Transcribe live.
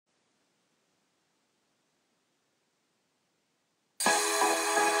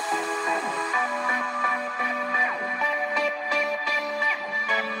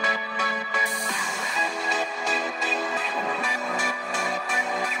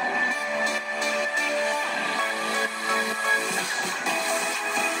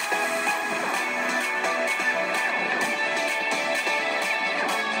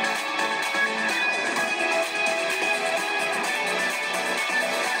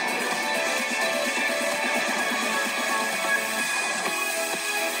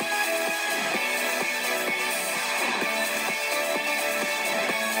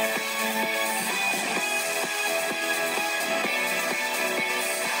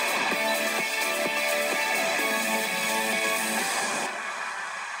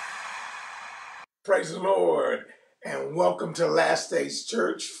Praise the Lord, and welcome to Last Days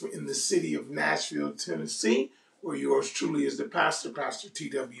Church in the city of Nashville, Tennessee, where yours truly is the pastor, Pastor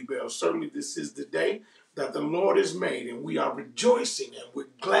T.W. Bell. Certainly this is the day that the Lord has made, and we are rejoicing and we're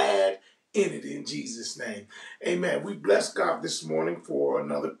glad in it in Jesus' name. Amen. We bless God this morning for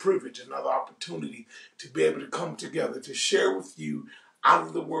another privilege, another opportunity to be able to come together to share with you out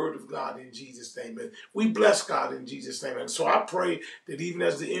of the word of God in Jesus' name. And we bless God in Jesus' name. And so I pray that even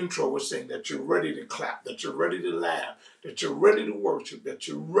as the intro was saying, that you're ready to clap, that you're ready to laugh, that you're ready to worship, that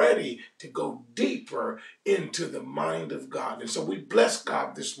you're ready to go deeper into the mind of God. And so we bless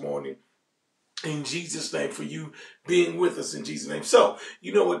God this morning in Jesus' name for you being with us in Jesus' name. So,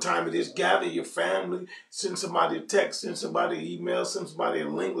 you know what time it is. Gather your family, send somebody a text, send somebody an email, send somebody a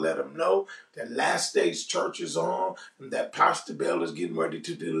link, let them know that Last Days Church is on and that Pastor Bell is getting ready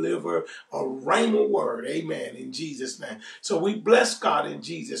to deliver a rhema word. Amen. In Jesus' name. So we bless God in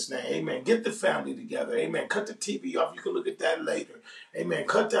Jesus' name. Amen. Get the family together. Amen. Cut the TV off. You can look at that later. Amen.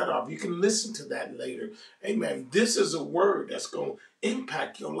 Cut that off. You can listen to that later. Amen. This is a word that's going to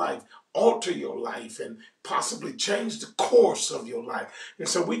impact your life, alter your life, and possibly change the course of your life. And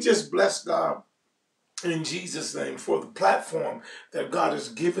so we just bless God in Jesus' name for the platform that God has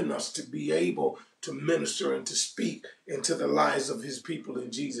given us to be able to minister and to speak into the lives of his people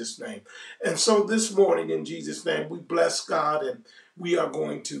in Jesus' name. And so this morning in Jesus' name, we bless God and we are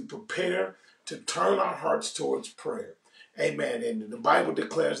going to prepare to turn our hearts towards prayer. Amen. And the Bible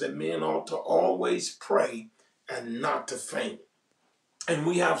declares that men ought to always pray and not to faint. And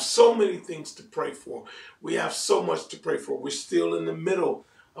we have so many things to pray for. We have so much to pray for. We're still in the middle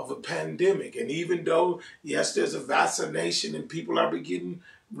of a pandemic. And even though, yes, there's a vaccination and people are beginning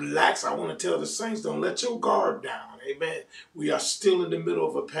relaxed, I want to tell the saints, don't let your guard down. Amen. We are still in the middle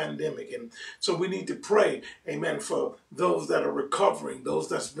of a pandemic. And so we need to pray, amen, for those that are recovering, those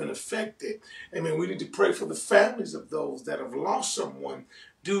that's been affected. Amen. We need to pray for the families of those that have lost someone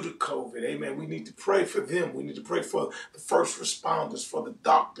due to COVID. Amen. We need to pray for them. We need to pray for the first responders, for the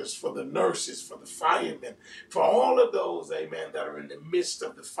doctors, for the nurses, for the firemen, for all of those, amen, that are in the midst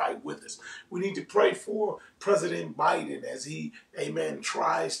of the fight with us. We need to pray for President Biden as he, amen,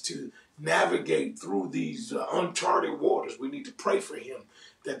 tries to navigate through these uncharted waters. We need to pray for him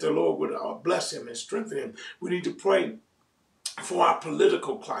that the Lord would bless him and strengthen him. We need to pray for our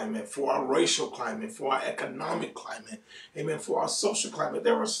political climate, for our racial climate, for our economic climate, amen, for our social climate.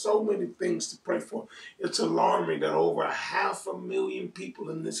 There are so many things to pray for. It's alarming that over 500,000 people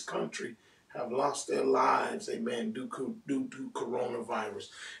in this country have lost their lives, amen, due to coronavirus.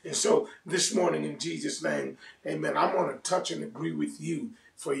 And so this morning in Jesus' name, amen, I want to touch and agree with you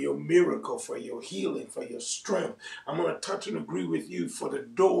for your miracle, for your healing, for your strength. I'm going to touch and agree with you for the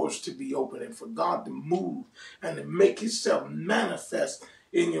doors to be open and for God to move and to make himself manifest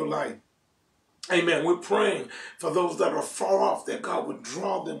in your life. Amen. We're praying for those that are far off, that God would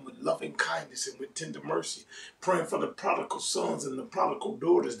draw them with loving kindness and with tender mercy. Praying for the prodigal sons and the prodigal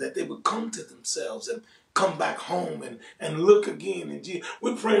daughters, that they would come to themselves and come back home and look again. And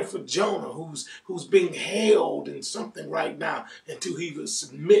we're praying for Jonah, who's being held in something right now until he was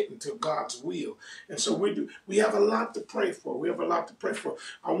submitting to God's will. And so we have a lot to pray for. We have a lot to pray for.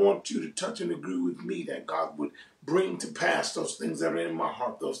 I want you to touch and agree with me that God would bring to pass those things that are in my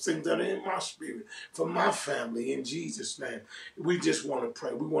heart, those things that are in my spirit, for my family in Jesus' name. We just want to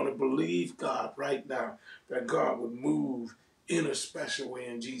pray. We want to believe God right now that God would move in a special way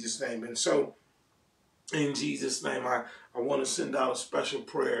in Jesus' name. And so in Jesus' name, I want to send out a special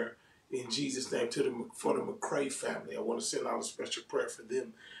prayer in Jesus' name for the McCray family. I want to send out a special prayer for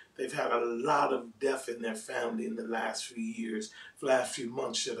them. They've had a lot of death in their family in the last few years, last few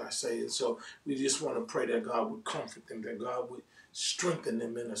months, should I say. And so we just want to pray that God would comfort them, that God would strengthen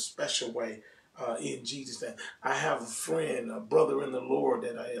them in a special way in Jesus' name. I have a friend, a brother in the Lord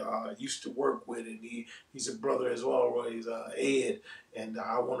that I used to work with, and he's a brother as well, he's Ed, and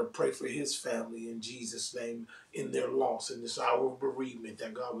I want to pray for his family in Jesus' name in their loss, in this hour of bereavement,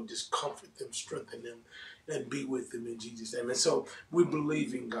 that God would just comfort them, strengthen them, and be with them in Jesus' name. And so we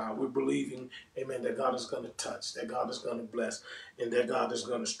believe in God. We're believing, amen, that God is going to touch, that God is going to bless, and that God is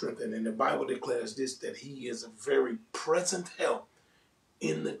going to strengthen. And the Bible declares this, that he is a very present help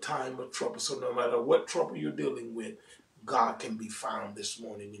in the time of trouble. So no matter what trouble you're dealing with, God can be found this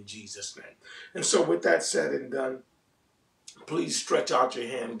morning in Jesus' name. And so with that said and done, please stretch out your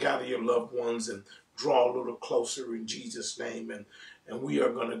hand, gather your loved ones, and draw a little closer in Jesus' name. And we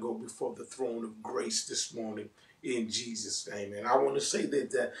are going to go before the throne of grace this morning in Jesus' name. And I want to say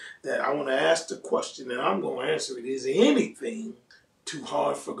that I want to ask the question, and I'm going to answer it. Is anything too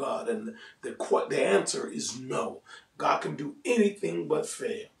hard for God? And the answer is no. God can do anything but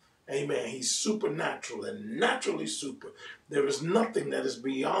fail. Amen. He's supernatural and naturally super. There is nothing that is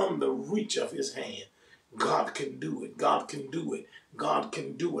beyond the reach of his hand. God can do it. God can do it. God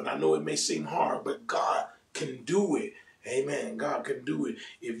can do it. I know it may seem hard, but God can do it. Amen. God can do it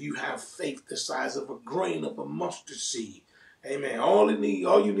if you have faith the size of a grain of a mustard seed. Amen. All you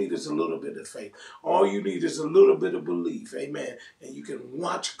need is a little bit of faith. All you need is a little bit of belief. Amen. And you can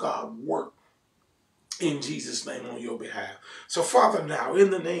watch God work in Jesus' name on your behalf. So, Father, now, in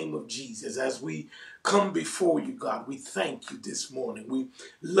the name of Jesus, as we come before you, God, we thank you this morning. We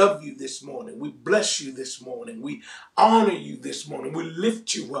love you this morning. We bless you this morning. We honor you this morning. We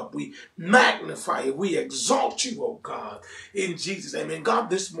lift you up. We magnify you. We exalt you, oh God, in Jesus' name. And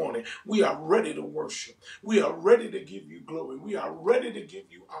God, this morning, we are ready to worship. We are ready to give you glory. We are ready to give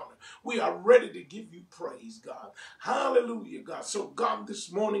you honor. We are ready to give you praise, God. Hallelujah, God. So, God,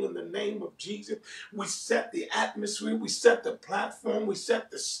 this morning, in the name of Jesus, we set the atmosphere, we set the platform, we set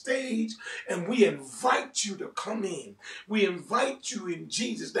the stage, and we invite you to come in. We invite you in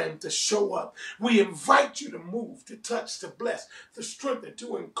Jesus' name to show up. We invite you to move, to touch, to bless, to strengthen,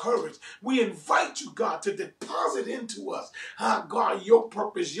 to encourage. We invite you, God, to deposit into us, God, your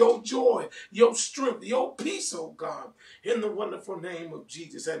purpose, your joy, your strength, your peace, oh God, in the wonderful name of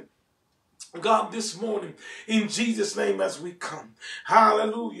Jesus. And God, this morning, in Jesus' name, as we come,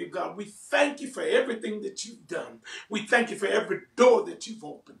 hallelujah, God, we thank you for everything that you've done. We thank you for every door that you've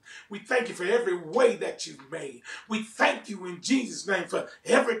opened. We thank you for every way that you've made. We thank you in Jesus' name for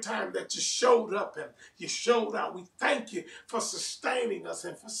every time that you showed up and you showed out. We thank you for sustaining us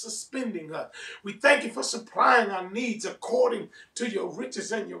and for suspending us. We thank you for supplying our needs according to your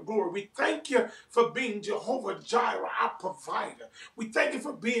riches and your glory. We thank you for being Jehovah Jireh, our provider. We thank you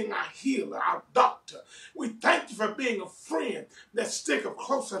for being our healer, our doctor. We thank you for being a friend that sticketh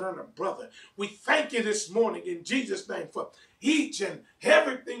closer than a brother. We thank you this morning in Jesus' name for each and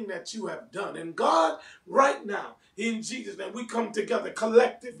everything that you have done. And God, right now, in Jesus' name, we come together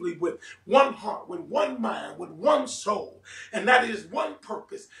collectively with one heart, with one mind, with one soul. And that is one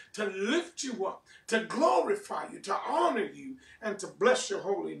purpose, to lift you up, to glorify you, to honor you, and to bless your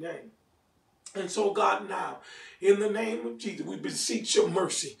holy name. And so, God, now, in the name of Jesus, we beseech your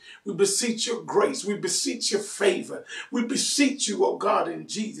mercy. We beseech your grace. We beseech your favor. We beseech you, oh God, in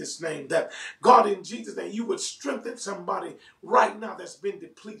Jesus' name, that, God, in Jesus' name, you would strengthen somebody right now that's been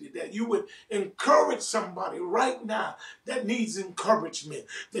depleted, that you would encourage somebody right now that needs encouragement,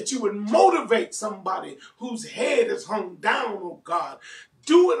 that you would motivate somebody whose head is hung down, oh God.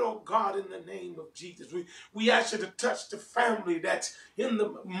 Do it, oh God, in the name of Jesus. We ask you to touch the family that's in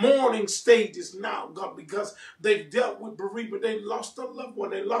the mourning stages now, God, because they've dealt with bereavement. They lost a loved one.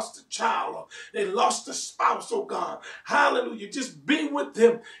 They lost a child. Or they lost a spouse, oh God. Hallelujah. Just be with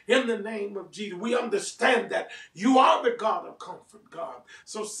them in the name of Jesus. We understand that you are the God of comfort, God.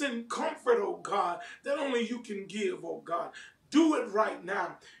 So send comfort, oh God, that only you can give, oh God. Do it right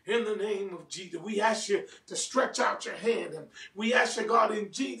now in the name of Jesus. We ask you to stretch out your hand, and we ask you, God,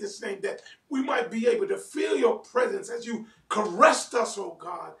 in Jesus' name, that we might be able to feel your presence as you caressed us, oh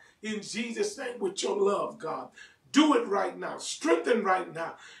God, in Jesus' name, with your love, God. Do it right now. Strengthen right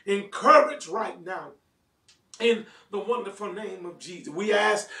now. Encourage right now. In the wonderful name of Jesus. We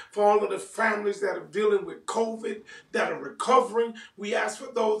ask for all of the families that are dealing with COVID, that are recovering. We ask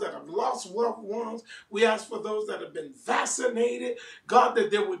for those that have lost loved ones. We ask for those that have been vaccinated. God,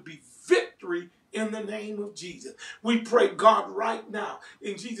 that there would be victory in the name of Jesus. We pray, God, right now,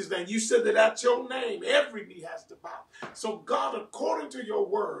 in Jesus' name. You said that at your name, every knee has to bow. So, God, according to your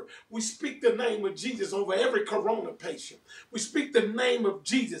word, we speak the name of Jesus over every corona patient. We speak the name of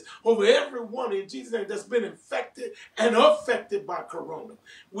Jesus over everyone in Jesus' name that's been infected and affected by corona.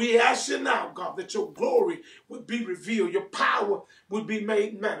 We ask you now, God, that your glory would be revealed, your power would be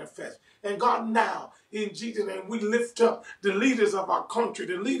made manifest. And God, now, in Jesus' name, we lift up the leaders of our country,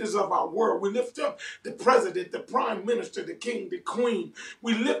 the leaders of our world. We lift up the president, the prime minister, the king, the queen.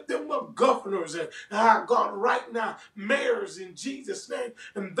 We lift them up, governors, and God, right now, mayors in Jesus' name,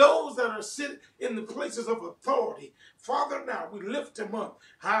 and those that are sitting in the places of authority. Father, now, we lift them up,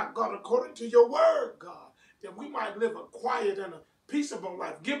 God, according to your word, God, that we might live a quiet and a peaceable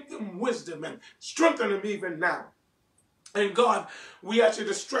life. Give them wisdom and strengthen them even now. And God, we ask you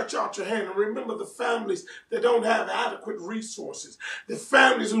to stretch out your hand and remember the families that don't have adequate resources, the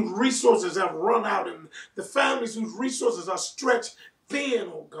families whose resources have run out, and the families whose resources are stretched then,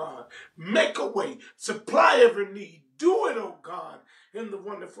 oh God, make a way, supply every need. Do it, oh God, in the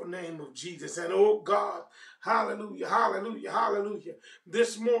wonderful name of Jesus. And oh God, hallelujah, hallelujah, hallelujah.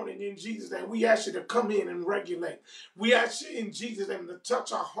 This morning in Jesus' name, we ask you to come in and regulate. We ask you in Jesus' name to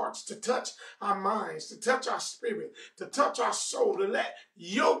touch our hearts, to touch our minds, to touch our spirit, to touch our soul, to let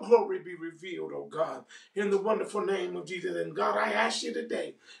your glory be revealed, oh God, in the wonderful name of Jesus. And God, I ask you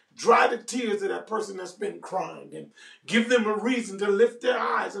today, dry the tears of that person that's been crying and give them a reason to lift their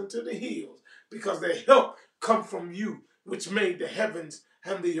eyes unto the hills, because their help come from you, which made the heavens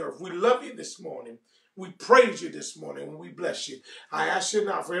and the earth. We love you this morning. We praise you this morning and we bless you. I ask you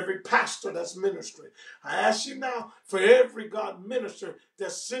now for every pastor that's ministering. I ask you now for every, God, minister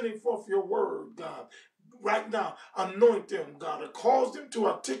that's sending forth your word, God. Right now, anoint them, God, and cause them to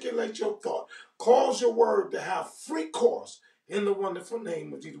articulate your thought. Cause your word to have free course in the wonderful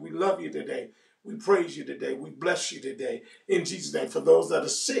name of Jesus. We love you today. We praise you today. We bless you today. In Jesus' name, for those that are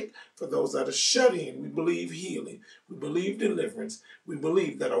sick, for those that are shut in, we believe healing. We believe deliverance. We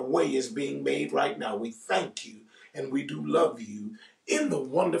believe that a way is being made right now. We thank you and we do love you in the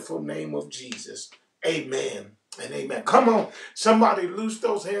wonderful name of Jesus. Amen and amen. Come on. Somebody loose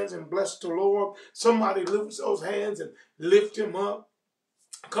those hands and bless the Lord. Somebody loose those hands and lift him up.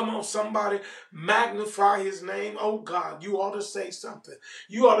 Come on, somebody, magnify his name. Oh God, you ought to say something.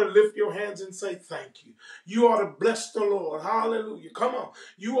 You ought to lift your hands and say thank you. You ought to bless the Lord. Hallelujah. Come on.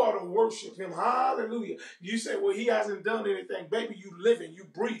 You ought to worship him. Hallelujah. You say, well, he hasn't done anything. Baby, you living, you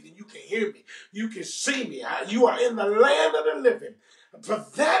breathing, you can hear me. You can see me. You are in the land of the living. For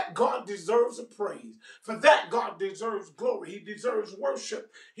that, God deserves a praise. For that, God deserves glory. He deserves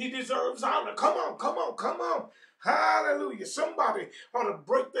worship. He deserves honor. Come on, come on, come on. Hallelujah. Somebody ought to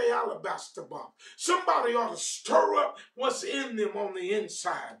break their alabaster box. Somebody ought to stir up what's in them on the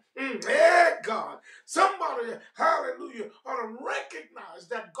inside. Yeah, God. Somebody, hallelujah, ought to recognize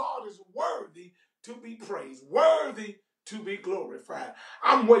that God is worthy to be praised, worthy to be glorified.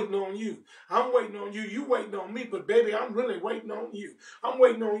 I'm waiting on you. I'm waiting on you. You waiting on me, but baby, I'm really waiting on you. I'm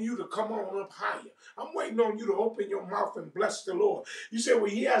waiting on you to come on up higher. I'm waiting on you to open your mouth and bless the Lord. You say, well,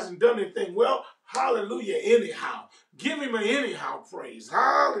 he hasn't done anything. Well, hallelujah, anyhow. Give him an anyhow praise.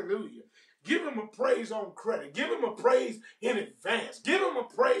 Hallelujah. Give him a praise on credit. Give him a praise in advance. Give him a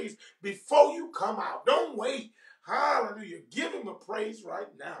praise before you come out. Don't wait. Hallelujah. Give him a praise right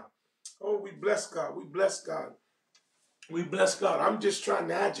now. Oh, we bless God. We bless God. We bless God. I'm just trying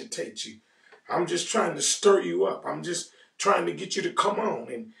to agitate you. I'm just trying to stir you up. I'm just trying to get you to come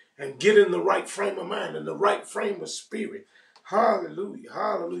on and get in the right frame of mind and the right frame of spirit. Hallelujah.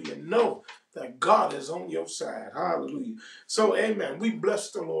 Hallelujah. Know that God is on your side. Hallelujah. So, amen. We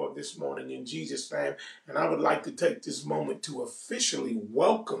bless the Lord this morning in Jesus' name. And I would like to take this moment to officially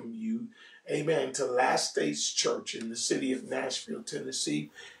welcome you, amen, to Last Days Church in the city of Nashville, Tennessee.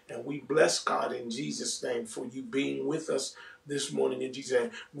 And we bless God in Jesus' name for you being with us this morning in Jesus'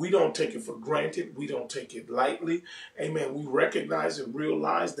 name. We don't take it for granted. We don't take it lightly. Amen. We recognize and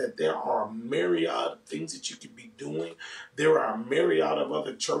realize that there are a myriad things that you could be doing. There are a myriad of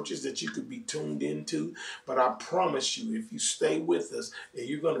other churches that you could be tuned into. But I promise you, if you stay with us, that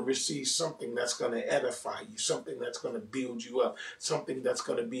you're going to receive something that's going to edify you, something that's going to build you up, something that's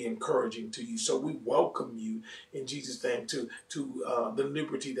going to be encouraging to you. So we welcome you in Jesus' name to the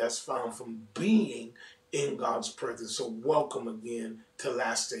liberty that's found from being in God's presence. So welcome again to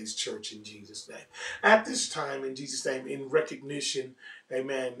Last Days Church in Jesus' name. At this time, in Jesus' name, in recognition,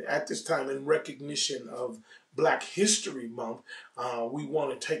 amen, at this time, in recognition of Black History Month, we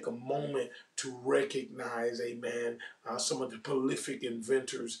want to take a moment to recognize, amen, some of the prolific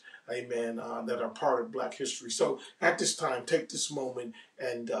inventors, amen, that are part of Black history. So at this time, take this moment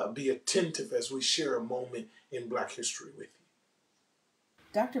and be attentive as we share a moment in Black history with you.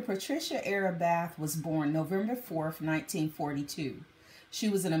 Dr. Patricia Era Bath was born November 4th, 1942. She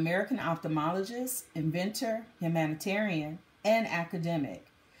was an American ophthalmologist, inventor, humanitarian, and academic.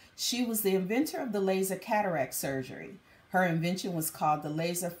 She was the inventor of the laser cataract surgery. Her invention was called the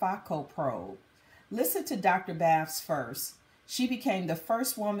laser phacoprobe. Listen to Dr. Bath's first. She became the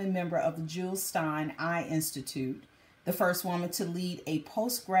first woman member of the Jules Stein Eye Institute, the first woman to lead a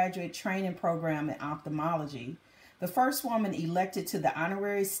postgraduate training program in ophthalmology, the first woman elected to the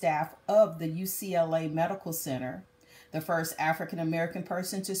honorary staff of the UCLA Medical Center, the first African American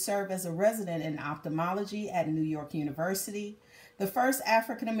person to serve as a resident in ophthalmology at New York University, the first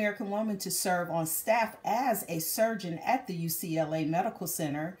African American woman to serve on staff as a surgeon at the UCLA Medical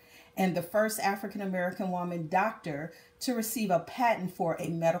Center, and the first African American woman doctor to receive a patent for a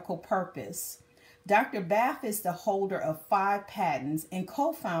medical purpose. Dr. Bath is the holder of 5 patents and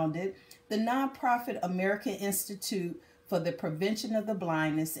co-founded the nonprofit American Institute for the Prevention of the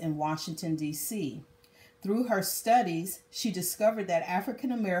Blindness in Washington, D.C. Through her studies, she discovered that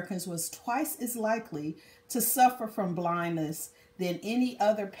African Americans was twice as likely to suffer from blindness than any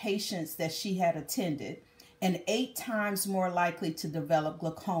other patients that she had attended, and 8 times more likely to develop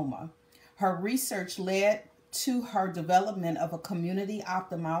glaucoma. Her research led to her development of a community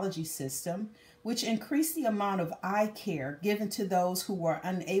ophthalmology system, which increased the amount of eye care given to those who were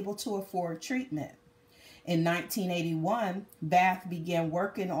unable to afford treatment. In 1981, Bath began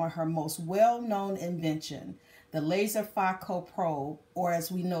working on her most well-known invention, the laser phaco probe, or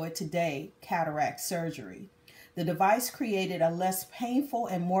as we know it today, cataract surgery. The device created a less painful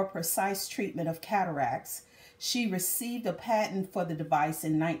and more precise treatment of cataracts. She received a patent for the device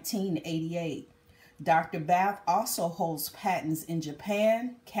in 1988. Dr. Bath also holds patents in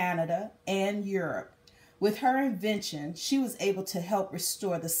Japan, Canada, and Europe. With her invention, she was able to help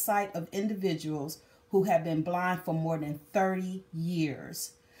restore the sight of individuals who have been blind for more than 30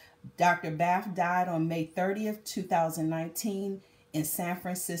 years. Dr. Bath died on May 30th, 2019 in San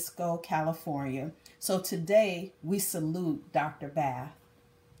Francisco, California. So today we salute Dr. Bath.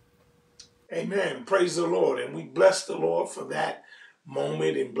 Amen. Praise the Lord. And we bless the Lord for that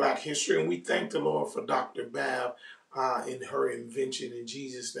moment in Black history. And we thank the Lord for Dr. Bath in her invention in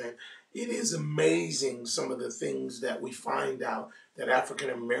Jesus' name. It is amazing some of the things that we find out that African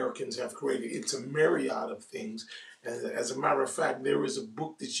Americans have created. It's a myriad of things. As a matter of fact, there is a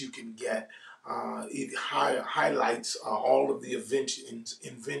book that you can get. It highlights all of the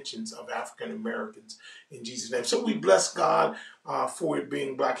inventions of African Americans in Jesus' name. So we bless God for it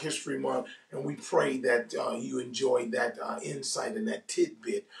being Black History Month, and we pray that you enjoyed that insight and that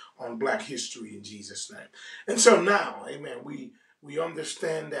tidbit on Black history in Jesus' name. And so now, amen, we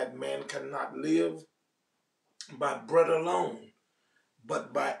understand that man cannot live by bread alone,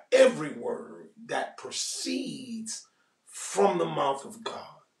 but by every word that proceeds from the mouth of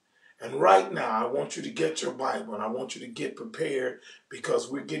God. And right now, I want you to get your Bible and I want you to get prepared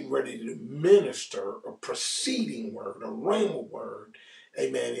because we're getting ready to minister a preceding word, a rhema word,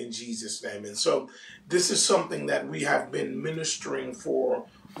 amen, in Jesus' name. And so this is something that we have been ministering for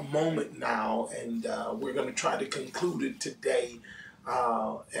a moment now, and we're going to try to conclude it today.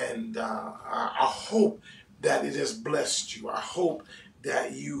 I hope that it has blessed you. I hope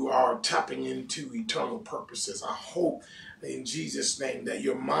that you are tapping into eternal purposes. I hope in Jesus' name that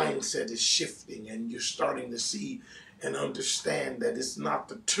your mindset is shifting and you're starting to see and understand that it's not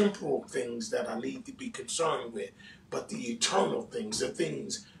the temporal things that I need to be concerned with, but the eternal things, the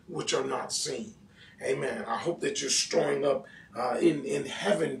things which are not seen. Amen. I hope that you're storing up in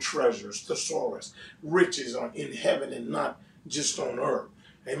heaven treasures, thesaurus, riches in heaven and not just on earth.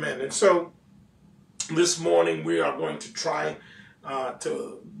 Amen. And so this morning we are going to try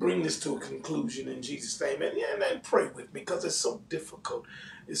to bring this to a conclusion in Jesus' name. And pray with me because it's so difficult.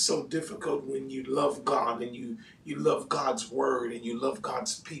 It's so difficult when you love God and you love God's word and you love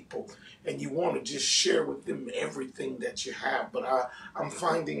God's people and you want to just share with them everything that you have. But I'm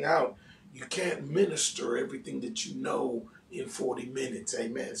finding out you can't minister everything that you know in 40 minutes.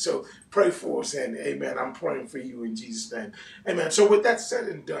 Amen. So pray for us, and amen. I'm praying for you in Jesus' name. Amen. So with that said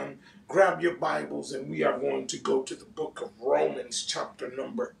and done, grab your Bibles and we are going to go to the book of Romans chapter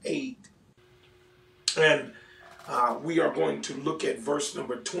number 8. And we are going to look at verse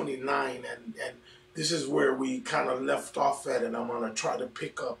number 29. And this is where we kind of left off at. And I'm going to try to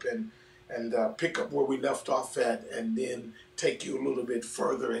pick up where we left off at and then take you a little bit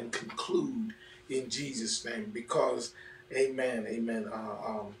further and conclude in Jesus' name. Because, amen,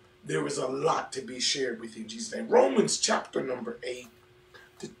 there is a lot to be shared with you in Jesus' name. Romans chapter number 8.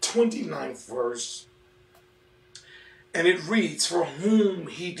 The 29th verse, and it reads, for whom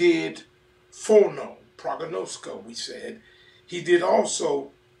he did foreknow, prognosko, we said, he did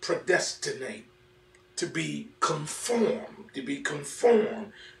also predestinate to be conformed, to be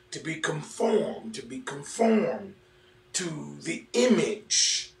conformed, to be conformed, to be conformed to the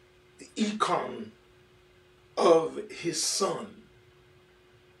image, the icon of his Son,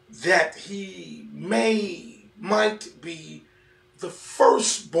 that he might be the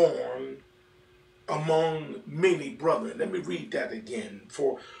firstborn among many brethren. Let me read that again.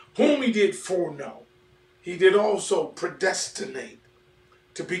 For whom he did foreknow, he did also predestinate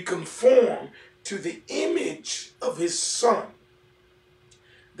to be conformed to the image of his Son,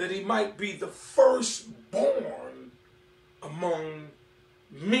 that he might be the firstborn among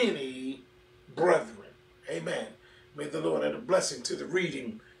many brethren. Amen. May the Lord add a blessing to the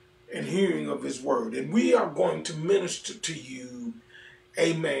reading and hearing of his word. And we are going to minister to you,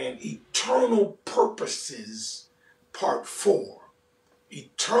 amen, eternal purposes, part 4.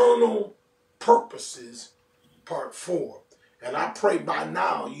 Eternal purposes, part 4. And I pray by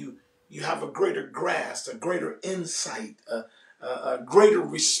now you have a greater grasp, a greater insight, a greater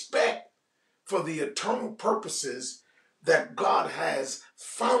respect for the eternal purposes that God has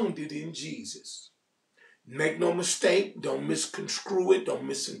founded in Jesus. Make no mistake, don't misconstrue it, don't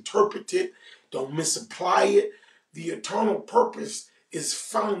misinterpret it, don't misapply it. The eternal purpose is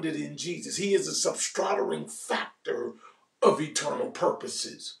founded in Jesus. He is a substrating factor of eternal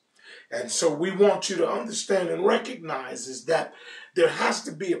purposes. And so we want you to understand and recognize is that there has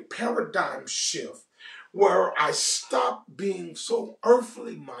to be a paradigm shift where I stop being so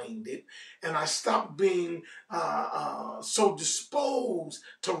earthly minded and I stop being so disposed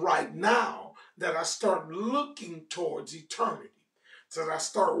to right now that I start looking towards eternity. So that I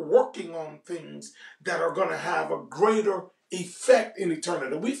start working on things that are going to have a greater effect in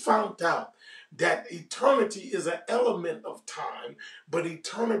eternity. We found out that eternity is an element of time, but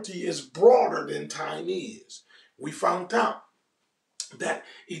eternity is broader than time is. We found out that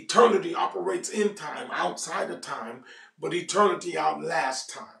eternity operates in time, outside of time, but eternity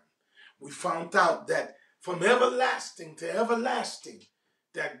outlasts time. We found out that from everlasting to everlasting,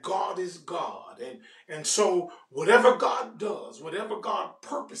 that God is God. And so whatever God does, whatever God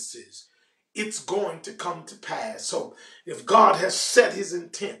purposes, it's going to come to pass. So if God has set his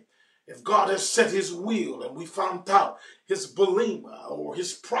intent, if God has set his will, and we found out his belima or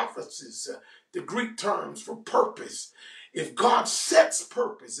his prophecies, the Greek terms for purpose, if God sets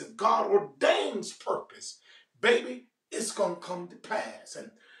purpose, if God ordains purpose, baby, it's going to come to pass.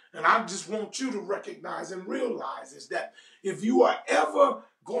 And I just want you to recognize and realize is that if you are ever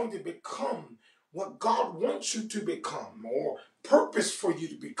going to become what God wants you to become or purpose for you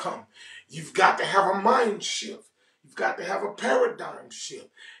to become, you've got to have a mind shift. You've got to have a paradigm shift.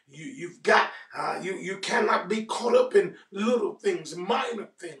 You cannot be caught up in little things, minor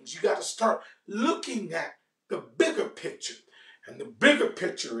things. You got to start looking at the bigger picture. And the bigger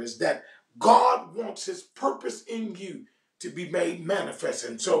picture is that God wants his purpose in you to be made manifest.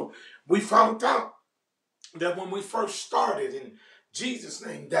 And so we found out that when we first started in Jesus'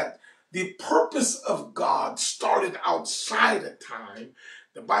 name, that the purpose of God started outside of time.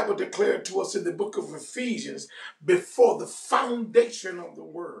 The Bible declared to us in the book of Ephesians, before the foundation of the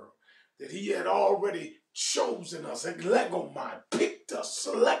world, that he had already chosen us, and legomai, picked us,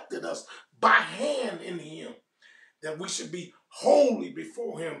 selected us by hand in him, that we should be holy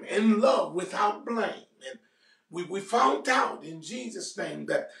before him, in love, without blame. And we found out in Jesus' name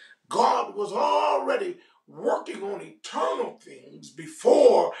that God was already working on eternal things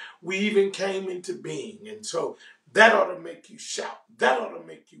before we even came into being. And so that ought to make you shout. That ought to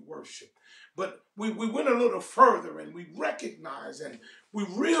make you worship. But we went a little further and we recognized and we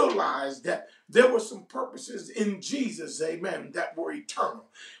realized that there were some purposes in Jesus, amen, that were eternal.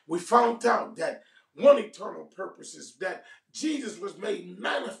 We found out that one eternal purpose is that Jesus was made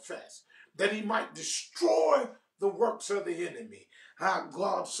manifest, that he might destroy the works of the enemy.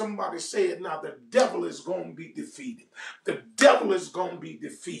 God, somebody say it now, the devil is going to be defeated. The devil is going to be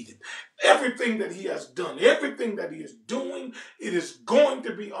defeated. Everything that he has done, everything that he is doing, it is going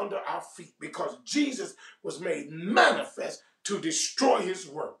to be under our feet because Jesus was made manifest to destroy his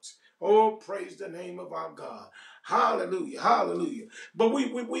works. Oh, praise the name of our God. Hallelujah, hallelujah. But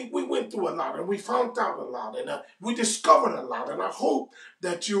we went through a lot and we found out a lot and we discovered a lot. And I hope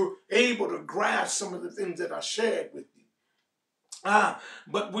that you're able to grasp some of the things that I shared with you.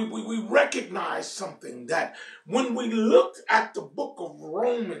 But we recognize something, that when we looked at the book of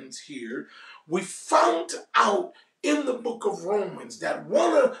Romans here, we found out in the book of Romans that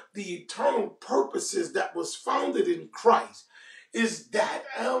one of the eternal purposes that was founded in Christ is that,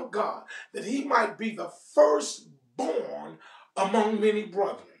 oh God, that he might be the firstborn among many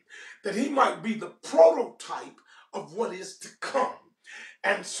brethren, that he might be the prototype of what is to come.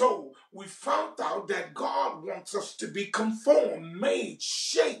 And so we found out that God wants us to be conformed, made,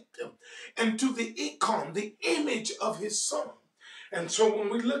 shaped into the icon, the image of his son. And so when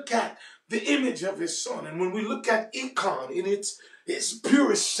we look at the image of his son, and when we look at icon in its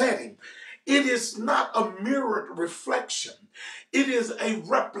purest setting, it is not a mirrored reflection. It is a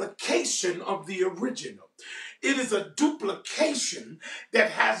replication of the original. It is a duplication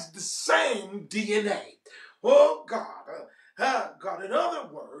that has the same DNA. Oh God. God, in other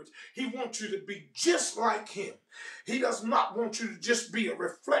words, he wants you to be just like him. He does not want you to just be a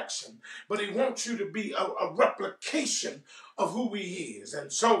reflection, but he wants you to be a replication of who he is.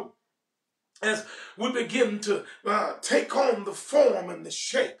 And so, as we begin to take on the form and the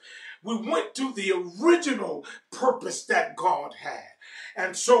shape, we went to the original purpose that God had.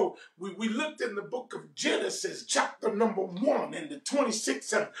 And so we looked in the book of Genesis, chapter number 1, in the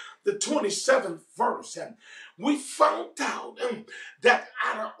 26th and the 27th verse. And we found out that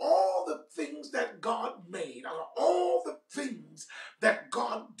out of all the things that God made, out of all the things that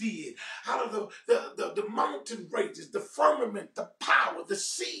God did, out of the mountain ranges, the firmament, the power, the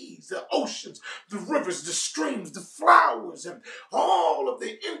seas, the oceans, the rivers, the streams, the flowers, and all of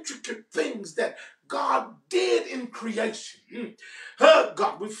the intricate things that God did in creation.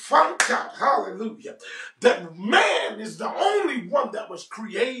 God, we found out, hallelujah, that man is the only one that was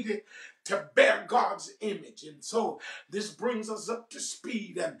created to bear God's image. And so this brings us up to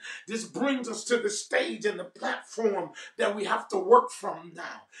speed, and this brings us to the stage and the platform that we have to work from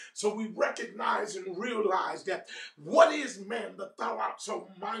now. So we recognize and realize that what is man that thou art so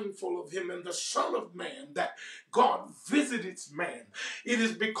mindful of him, and the Son of Man that God visited man. It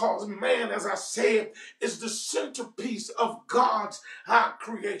is because man, as I said, is the centerpiece of God's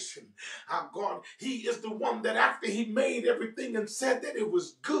creation. God, he is the one that after he made everything and said that it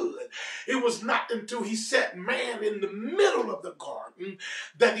was good, it was not until he set man in the middle of the garden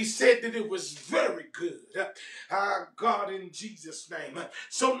that he said that it was very good. God, in Jesus' name.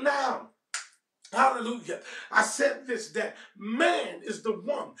 So now, hallelujah, I said this, that man is the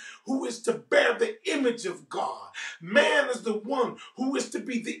one who is to bear the image of God. Man is the one who is to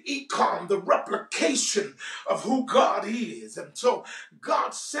be the icon, the replication of who God is. And so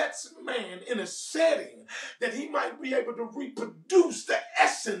God sets man in a setting that he might be able to reproduce the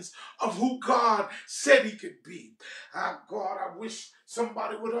essence of who God said he could be. God, I wish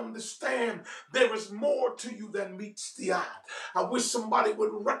somebody would understand there is more to you than meets the eye. I wish somebody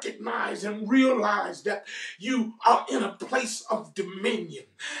would recognize and realize that you are in a place of dominion.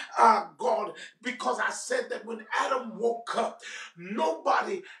 God, because I said that when Adam woke up,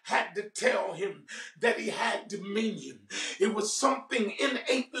 nobody had to tell him that he had dominion. It was something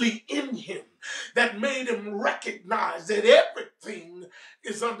innately in him that made him recognize that everything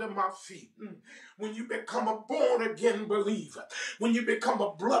is under my feet. When you become a born-again believer, when you become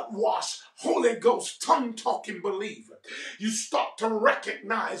a blood-washed, Holy Ghost, tongue-talking believer, you start to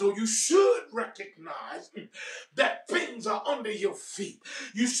recognize, or you should recognize, that things are under your feet.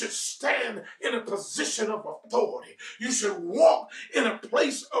 You should stand in a position of authority. You should walk in a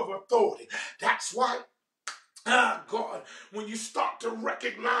place of authority. That's why, God, when you start to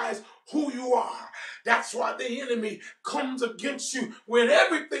recognize who you are, that's why the enemy comes against you with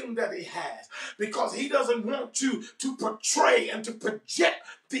everything that he has, because he doesn't want you to portray and to project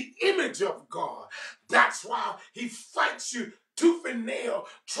the image of God. That's why he fights you tooth and nail,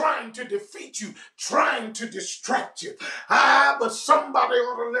 trying to defeat you, trying to distract you. But somebody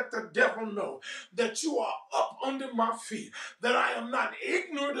ought to let the devil know that you are up under my feet, that I am not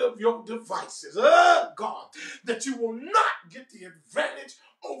ignorant of your devices. God, that you will not get the advantage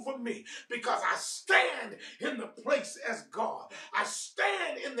over me, because I stand in the place as God. I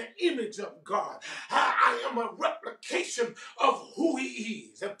stand in the image of God. I am a replication of who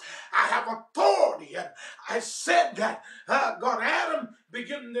he is. I have authority. And I said that God, Adam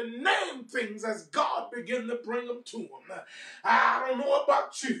began to name things as God began to bring them to him. I don't know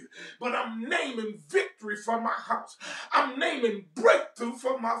about you, but I'm naming victory for my house. I'm naming breakthrough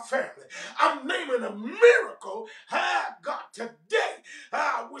for my family. I'm naming a miracle, God, today.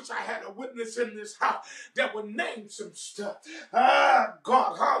 I wish I had a witness in this house that would name some stuff.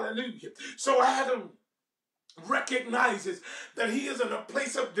 God, hallelujah. So Adam recognizes that he is in a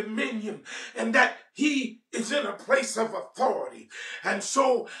place of dominion and that he is in a place of authority. And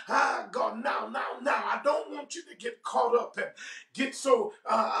so, God, now, I don't want you to get caught up and get so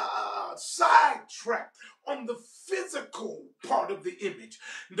sidetracked on the physical part of the image.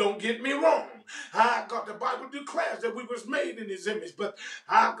 Don't get me wrong. God, the Bible declares that we was made in his image, but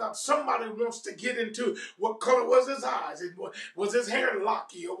God, somebody wants to get into what color was his eyes, was his hair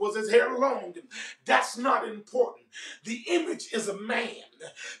locky, or was his hair long? That's not important. The image is a man,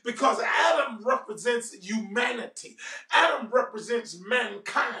 because Adam represents humanity. Adam represents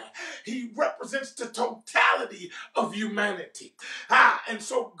mankind. He represents the totality of humanity. And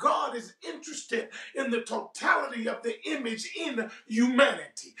so God is interested in the totality of the image in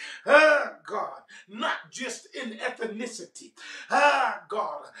humanity. God, not just in ethnicity.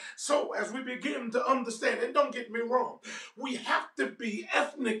 God. So as we begin to understand, and don't get me wrong, we have to be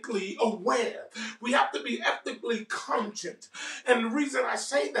ethnically aware. We have to be ethnically conscious. And the reason I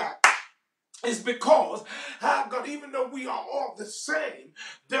say that is because, God, even though we are all the same,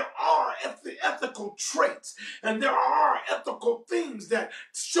 there are ethical traits and there are ethical things that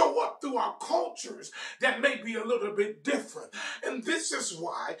show up through our cultures that may be a little bit different. And this is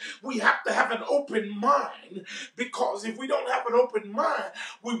why we have to have an open mind, because if we don't have an open mind,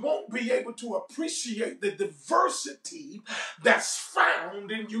 we won't be able to appreciate the diversity that's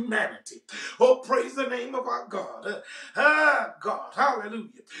found in humanity. Oh, praise the name of our God. God, hallelujah.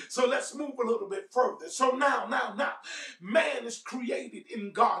 So let's move a little bit further. So now, man is created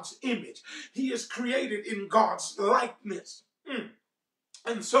in God's image. He is created in God's likeness.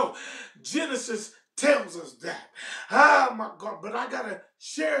 And so Genesis tells us that. My God, but I got to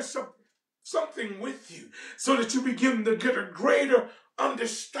share something with you so that you begin to get a greater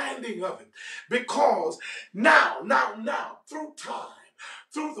understanding of it. Because now, through time,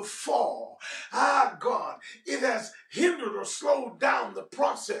 through the fall, God, it has hindered or slowed down the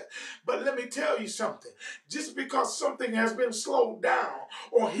process. But let me tell you something. Just because something has been slowed down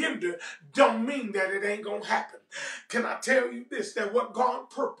or hindered don't mean that it ain't going to happen. Can I tell you this, that what God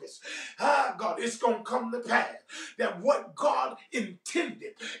purposed, God, it's going to come to pass. That what God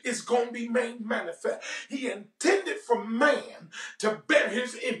intended is going to be made manifest. He intended for man to bear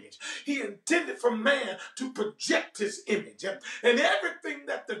his image. He intended for man to project his image. And everything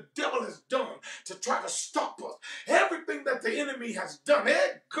that the devil has done to try to stop us, everything that the enemy has done,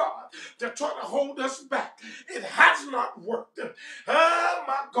 God, to try to hold us back, it has not worked.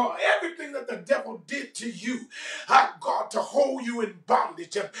 My God, everything that the devil did to you, God, to hold you in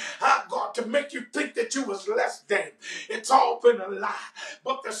bondage, God, to make you think that you was less than, it's all been a lie.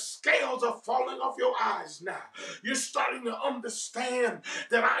 But the scales are falling off your eyes now. You're starting to understand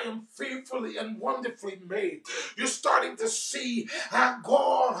that I am fearfully and wonderfully made. You're starting to see,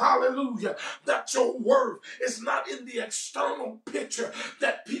 God, hallelujah, that your worth is not in the external picture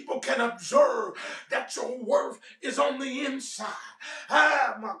that people can observe, that your worth is on the inside.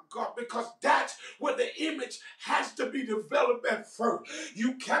 My God, because that's where the image has to be developed at first.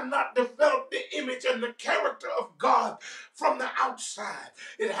 You cannot develop the image and the character of God from the outside.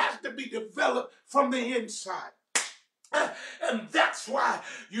 It has to be developed from the inside. And that's why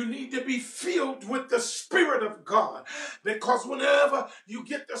you need to be filled with the Spirit of God. Because whenever you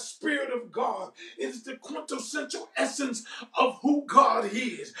get the Spirit of God, it's the quintessential essence of who God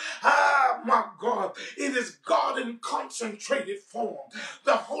is. My God, it is God in concentrated form.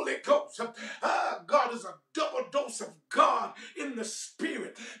 The Holy Ghost, God is a double dose of God in the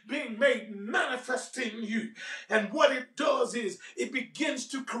Spirit being made manifest in you. And what it does is it begins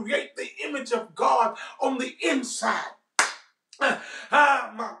to create the image of God on the inside.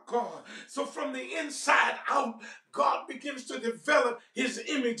 My God. So from the inside out, God begins to develop his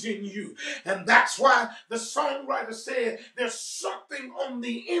image in you. And that's why the songwriter said there's something on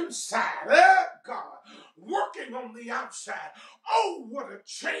the inside, God, working on the outside. Oh, what a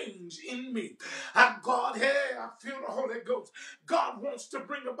change in me. God, hey, I feel the Holy Ghost. God wants to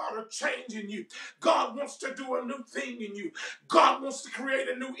bring about a change in you. God wants to do a new thing in you. God wants to create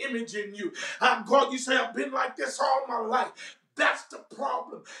a new image in you. God, you say, I've been like this all my life. That's the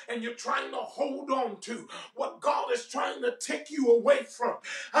problem. And you're trying to hold on to what God is trying to take you away from.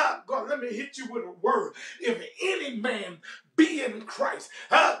 God, let me hit you with a word. If any man be in Christ,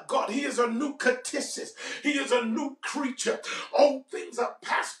 God, he is a new catesis. He is a new creature. Old things are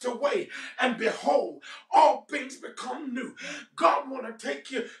passed away, and behold, all things become new. God want to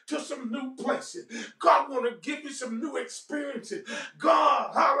take you to some new places. God want to give you some new experiences.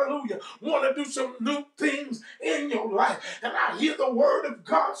 God, hallelujah, want to do some new things in your life. And I hear the word of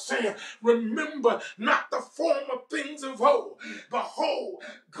God saying, remember not the former things of old. Behold,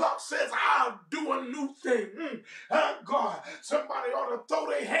 God says, I'll do a new thing. God, somebody ought to throw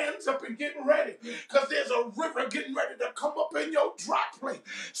their hands up and get ready, because there's a river getting ready to come up in your dry place.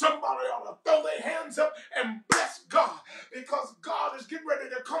 Somebody ought to throw their hands up and bless God, because God is getting ready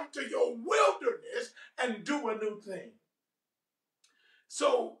to come to your wilderness and do a new thing.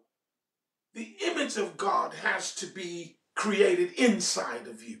 So the image of God has to be created inside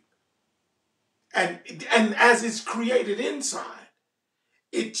of you. And as it's created inside,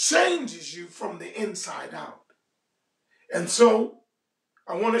 it changes you from the inside out. And so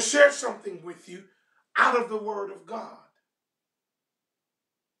I want to share something with you out of the Word of God.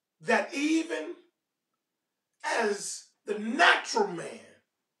 That even as the natural man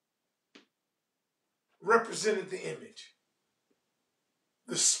represented the image,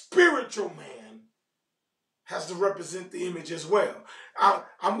 the spiritual man has to represent the image as well.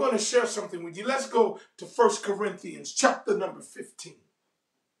 I'm going to share something with you. Let's go to 1 Corinthians chapter number 15.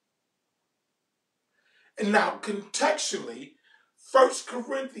 And now contextually, 1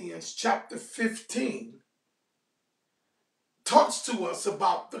 Corinthians chapter 15 talks to us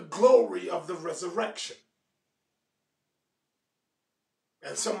about the glory of the resurrection.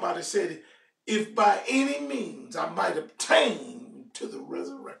 And somebody said, if by any means I might obtain to the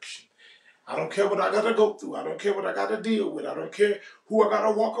resurrection. I don't care what I got to go through. I don't care what I got to deal with. I don't care who I got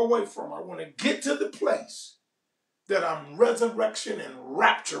to walk away from. I want to get to the place that I'm resurrection and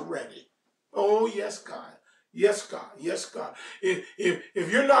rapture ready. Oh, yes, God. Yes, God. Yes, God.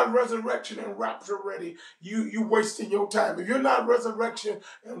 If you're not resurrection and rapture ready, you wasting your time. If you're not resurrection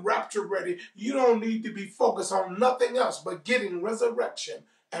and rapture ready, you don't need to be focused on nothing else but getting resurrection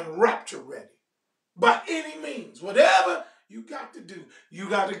and rapture ready. By any means, whatever you got to do, you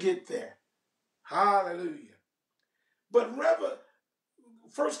got to get there. Hallelujah. But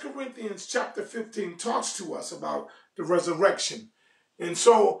 1 Corinthians chapter 15 talks to us about the resurrection. And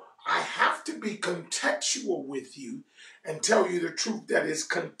so I have to be contextual with you and tell you the truth that is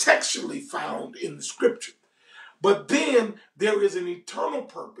contextually found in the scripture. But then there is an eternal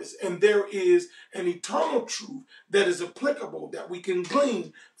purpose and there is an eternal truth that is applicable that we can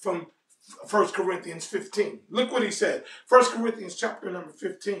glean from 1 Corinthians 15. Look what he said. 1 Corinthians chapter number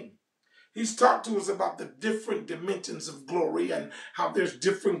 15. He's talked to us about the different dimensions of glory and how there's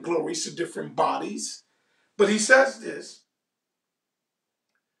different glories to different bodies. But he says this,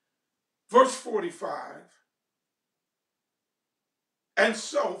 verse 45, and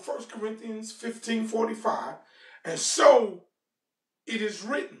so, 1 Corinthians 15:45, and so it is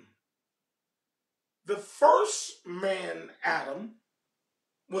written, the first man, Adam,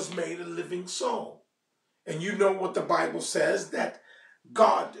 was made a living soul. And you know what the Bible says, that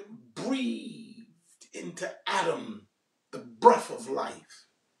God breathed into Adam the breath of life.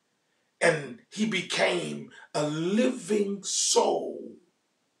 And he became a living soul.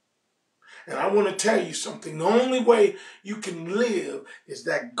 And I want to tell you something. The only way you can live is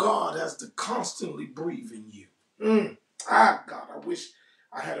that God has to constantly breathe in you. God, I wish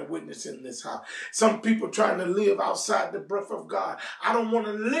I had a witness in this house. Some people trying to live outside the breath of God. I don't want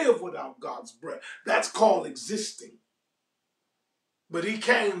to live without God's breath. That's called existing. But he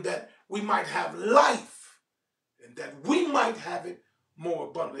came that we might have life and that we might have it more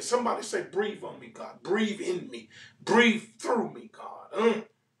abundantly. Somebody say, breathe on me, God. Breathe in me. Breathe through me, God.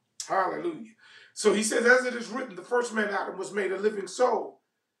 Hallelujah. So he says, as it is written, the first man, Adam, was made a living soul.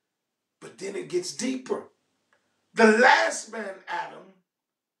 But then it gets deeper. The last man, Adam,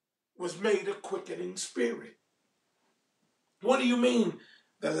 was made a quickening spirit. What do you mean,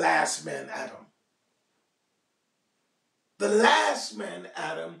 the last man, Adam? The last man,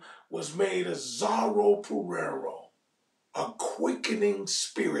 Adam, was made a Zaro Purero, a quickening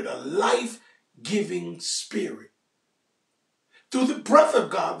spirit, a life-giving spirit. Through the breath of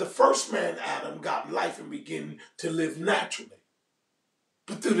God, the first man, Adam, got life and began to live naturally.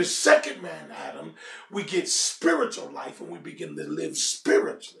 But through the second man, Adam, we get spiritual life and we begin to live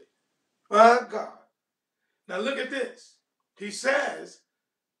spiritually. Oh, God. Now look at this. He says,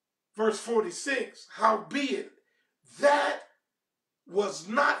 verse 46, howbeit that was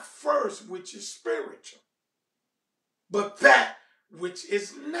not first which is spiritual, but that which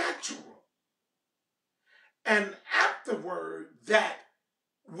is natural. And afterward, that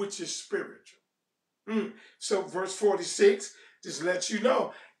which is spiritual. So verse 46 just lets you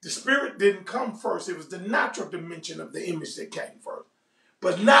know the spirit didn't come first. It was the natural dimension of the image that came first.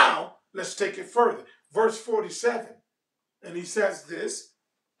 But now, let's take it further. Verse 47, and he says this,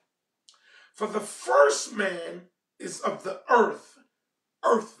 for the first man is of the earth,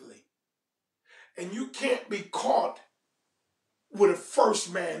 earthly. And you can't be caught with a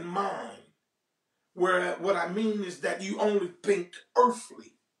first man mind. Where what I mean is that you only think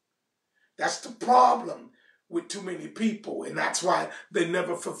earthly. That's the problem with too many people, and that's why they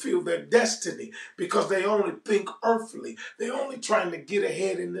never fulfill their destiny, because they only think earthly. They only trying to get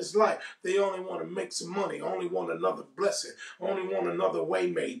ahead in this life. They only want to make some money, only want another blessing, only want another way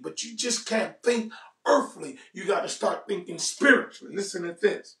made. But you just can't think earthly. You got to start thinking spiritually. Listen to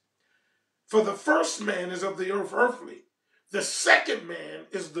this. For the first man is of the earth, earthly. The second man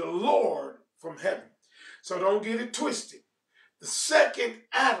is the Lord from heaven. So don't get it twisted. The second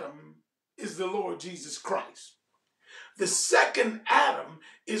Adam is the Lord Jesus Christ. The second Adam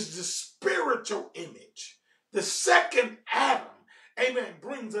is the spiritual image. The second Adam, amen,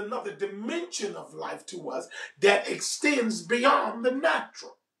 brings another dimension of life to us that extends beyond the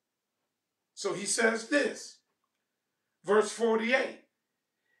natural. So he says this, verse 48,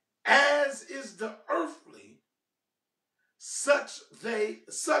 as is the earthly, such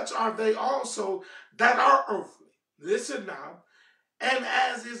are they also that are earthly. Listen now. And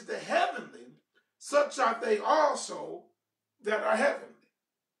as is the heavenly, such are they also that are heavenly.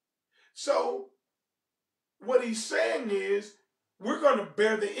 So what he's saying is we're going to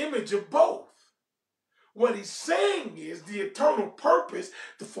bear the image of both. What he's saying is the eternal purpose,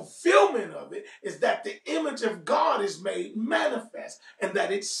 the fulfillment of it, is that the image of God is made manifest and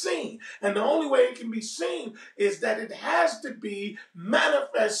that it's seen. And the only way it can be seen is that it has to be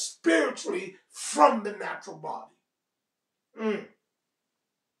manifest spiritually from the natural body.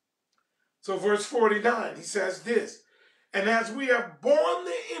 So verse 49, he says this, and as we have borne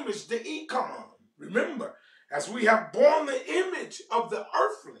the image, the icon, remember, as we have borne the image of the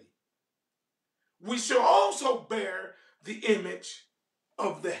earthly, we shall also bear the image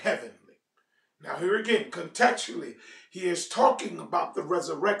of the heavenly. Now here again, contextually, he is talking about the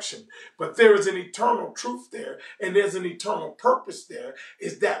resurrection, but there is an eternal truth there, and there's an eternal purpose there,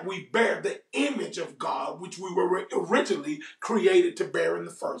 is that we bear the image of God, which we were originally created to bear in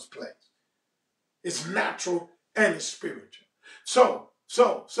the first place. It's natural and it's spiritual. So,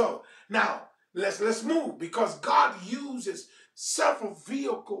 now let's move, because God uses several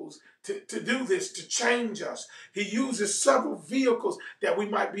vehicles to do this, to change us. He uses several vehicles that we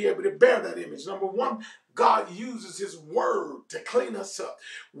might be able to bear that image. Number one, God uses his word to clean us up.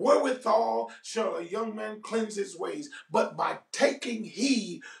 Wherewithal shall a young man cleanse his ways, but by taking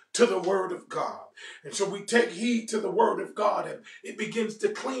heed to the word of God. And so we take heed to the word of God, and it begins to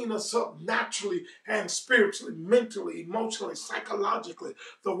clean us up naturally and spiritually, mentally, emotionally, psychologically.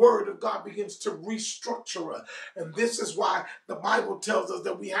 The word of God begins to restructure us. And this is why the Bible tells us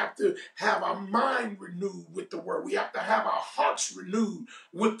that we have to have our mind renewed with the word. We have to have our hearts renewed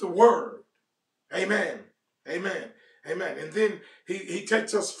with the word. Amen. Amen. Amen. And then he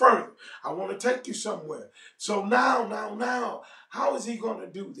takes us further. I want to take you somewhere. So now, how is he going to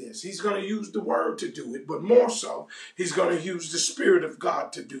do this? He's going to use the word to do it, but more so, he's going to use the Spirit of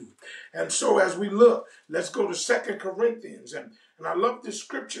God to do it. And so as we look, let's go to 2 Corinthians. And I love this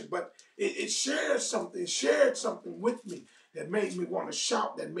scripture, but it shared something with me that made me want to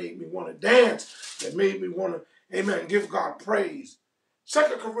shout, that made me want to dance, that made me want to, amen, give God praise. 2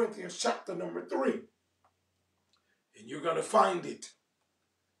 Corinthians chapter number 3. And you're going to find it.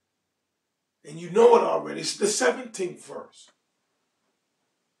 And you know it already. It's the 17th verse.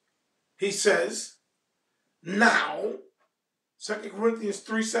 He says, now, 2 Corinthians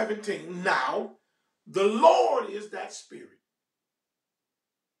 3:17, now, the Lord is that Spirit.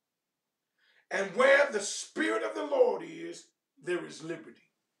 And where the Spirit of the Lord is, there is liberty.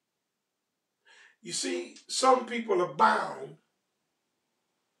 You see, some people are bound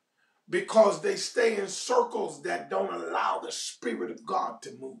because they stay in circles that don't allow the Spirit of God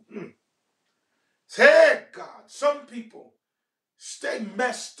to move. Hey, God, some people stay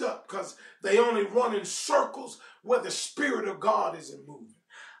messed up because they only run in circles where the Spirit of God isn't moving.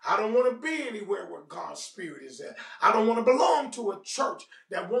 I don't want to be anywhere where God's Spirit is at. I don't want to belong to a church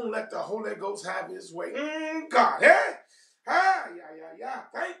that won't let the Holy Ghost have his way. God,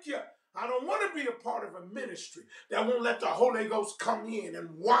 thank you. I don't want to be a part of a ministry that won't let the Holy Ghost come in and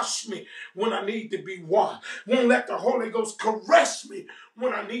wash me when I need to be washed. Won't let the Holy Ghost caress me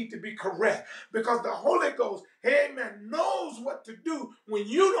when I need to be caressed. Because the Holy Ghost, amen, knows what to do when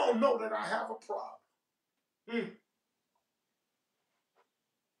you don't know that I have a problem.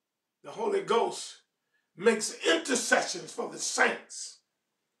 The Holy Ghost makes intercessions for the saints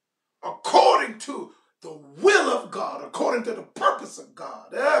according to the will of God, according to the purpose of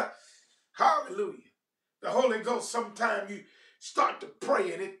God. Hallelujah. The Holy Ghost, sometimes you start to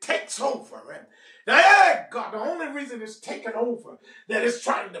pray and it takes over. And God, the only reason it's taken over, that it's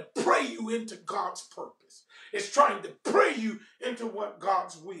trying to pray you into God's purpose. It's trying to pray you into what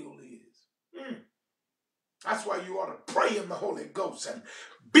God's will is. That's why you ought to pray in the Holy Ghost and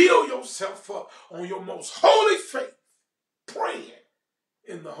build yourself up on your most holy faith, praying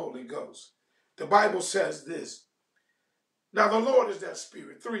in the Holy Ghost. The Bible says this. Now the Lord is that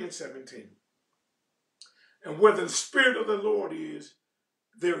Spirit, 3:17. And where the Spirit of the Lord is,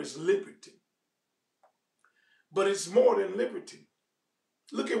 there is liberty. But it's more than liberty.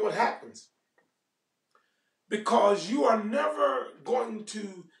 Look at what happens. Because you are never going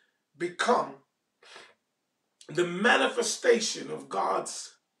to become the manifestation of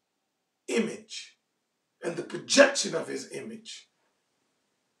God's image and the projection of his image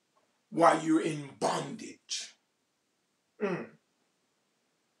while you're in bondage.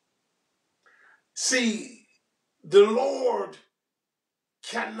 See, the Lord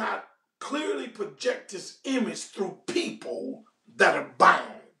cannot clearly project his image through people that are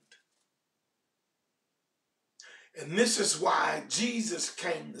bound. And this is why Jesus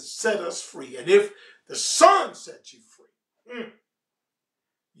came to set us free. And if the Son sets you free,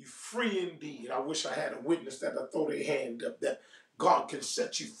 You free indeed. I wish I had a witness that I throw their hand up, that God can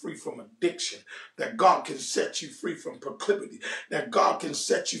set you free from addiction, that God can set you free from proclivity, that God can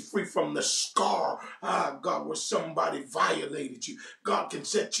set you free from the scar, God, where somebody violated you. God can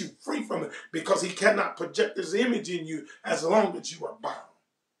set you free from it because he cannot project his image in you as long as you are bound.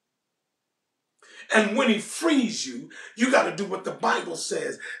 And when he frees you, you got to do what the Bible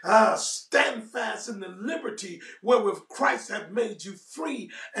says. Stand fast in the liberty wherewith Christ hath made you free,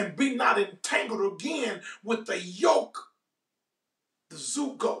 and be not entangled again with the yoke, the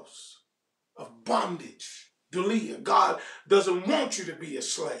zugos of bondage. Dulia. God doesn't want you to be a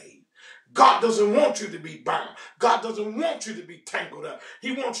slave. God doesn't want you to be bound. God doesn't want you to be tangled up.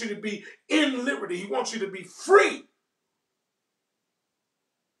 He wants you to be in liberty. He wants you to be free.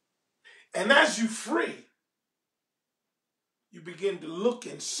 And as you free, you begin to look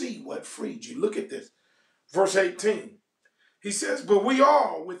and see what freed you. Look at this. Verse 18. He says, but we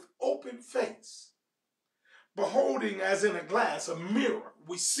all with open face, beholding as in a glass, a mirror,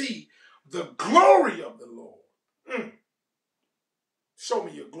 we see the glory of the Lord. Show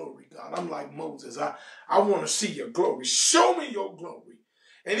me your glory, God. I'm like Moses. I want to see your glory. Show me your glory.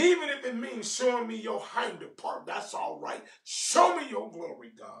 And even if it means showing me your hinder part, that's all right. Show me your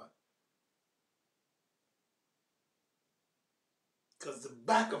glory, God. Because the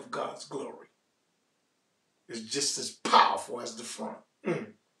back of God's glory is just as powerful as the front.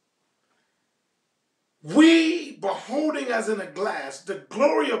 We, beholding as in a glass the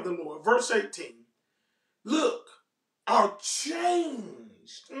glory of the Lord, verse 18, look, are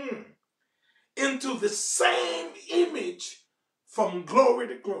changed into the same image from glory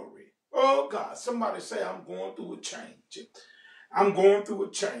to glory. Oh God, somebody say, I'm going through a change. I'm going through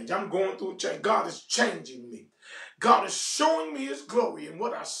a change. I'm going through a change. God is changing me. God is showing me his glory, and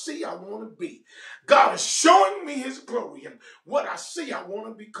what I see, I want to be. God is showing me his glory, and what I see, I want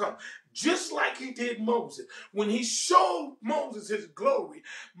to become. Just like he did Moses. When he showed Moses his glory,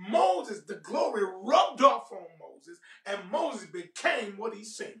 the glory rubbed off on Moses, and Moses became what he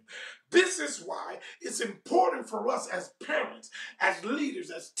seen. This is why it's important for us as parents, as leaders,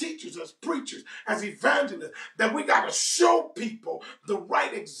 as teachers, as preachers, as evangelists, that we got to show people the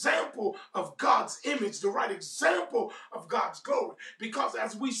right example of God's image, the right example of God's glory. Because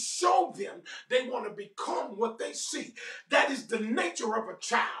as we show them, they want to become what they see. That is the nature of a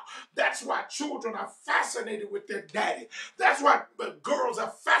child. That's why children are fascinated with their daddy. That's why girls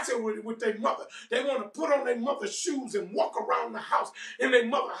are fascinated with their mother. They want to put on their mother's shoes and walk around the house in their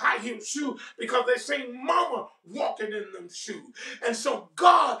mother's high-heel shoes because they seen mama walking in them shoes. And so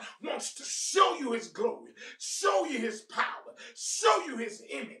God wants to show you his glory, show you his power, show you his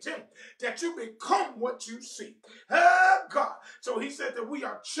image, that you become what you see. God. So he said that we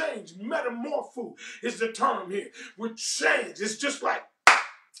are changed. Metamorpho is the term here. We're changed. It's just like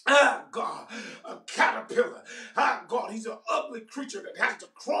God, a caterpillar. God, he's an ugly creature that has to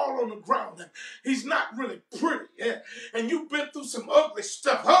crawl on the ground, and he's not really pretty. And you've been through some ugly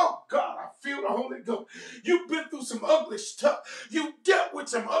stuff. Oh, God, I feel the Holy Ghost. You've been through some ugly stuff. You dealt with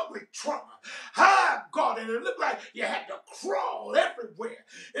some ugly trauma. God, and it looked like you had to crawl everywhere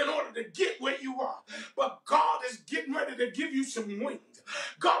in order to get where you are. But God is getting ready to give you some wings.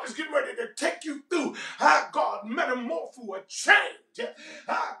 God is getting ready to take you through, God, metamorpho, a change.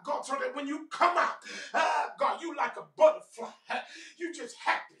 God, so that when you come out, God, you like a butterfly. You just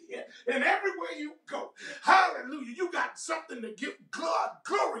happy. And everywhere you go, hallelujah, you got something to give God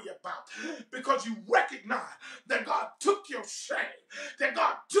glory about because you recognize that God took your shame, that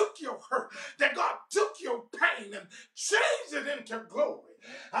God took your hurt, that God took your pain and changed it into glory.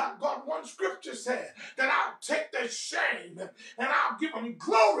 God, one scripture said that I'll take their shame and I'll give them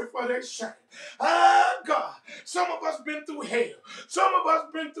glory for their shame. God, some of us been through hell. Some of us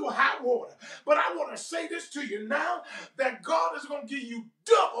been through hot water. But I want to say this to you now, that God is going to give you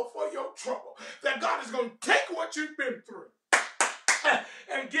double for your trouble. That God is going to take what you've been through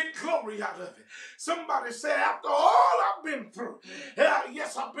and get glory out of it. Somebody say, after all I've been through,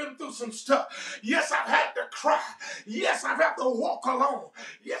 yes, I've been through some stuff. Yes, I've had to cry. Yes, I've had to walk alone.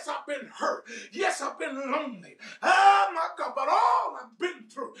 Yes, I've been hurt. Yes, I've been lonely. Oh, my God, but all I've been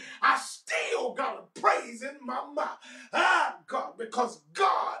through, I still got a praise in my mouth. God, because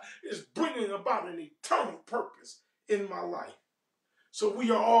God is bringing about an eternal purpose in my life. So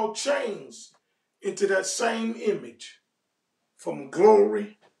we are all changed into that same image. From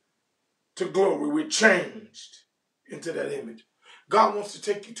glory to glory, we're changed into that image. God wants to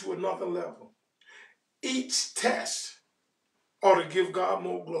take you to another level. Each test ought to give God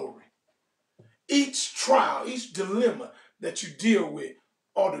more glory. Each trial, each dilemma that you deal with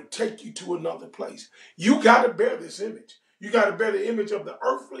ought to take you to another place. You got to bear this image. You got to bear the image of the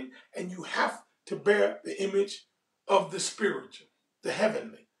earthly, and you have to bear the image of the spiritual, the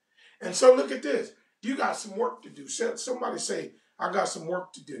heavenly. And so look at this. You got some work to do. Somebody say, I got some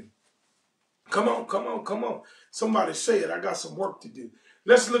work to do. Come on, come on, come on. Somebody say it. I got some work to do.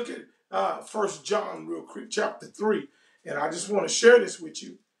 Let's look at 1 John real quick, chapter 3. And I just want to share this with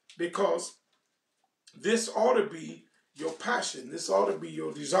you because this ought to be your passion. This ought to be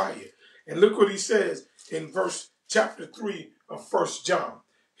your desire. And look what he says in chapter 3 of 1 John.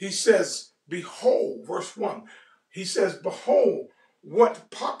 He says, behold, verse 1. He says, behold, what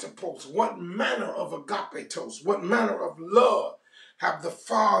patapos, what manner of agapetos, what manner of love have the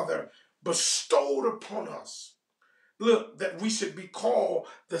Father bestowed upon us. Look, that we should be called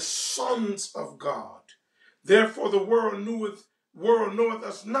the sons of God. Therefore the world knoweth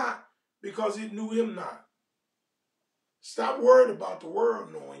us not, because it knew him not. Stop worrying about the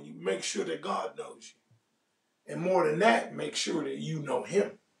world knowing you. Make sure that God knows you. And more than that, make sure that you know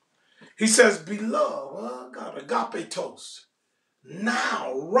him. He says, beloved, God, agapetos.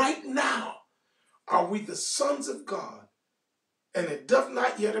 Now, right now, are we the sons of God, and it doth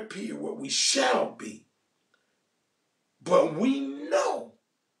not yet appear what we shall be. But we know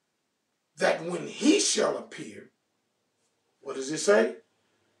that when he shall appear, what does it say?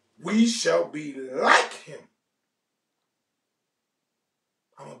 We shall be like him.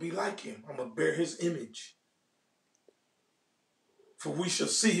 I'm going to be like him. I'm going to bear his image. For we shall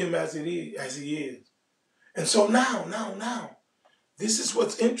see him as he is. And so now, this is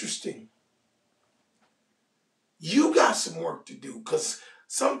what's interesting. You got some work to do, because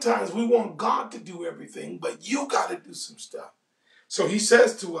sometimes we want God to do everything, but you got to do some stuff. So he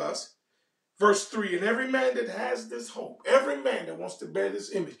says to us, verse 3, and every man that has this hope, every man that wants to bear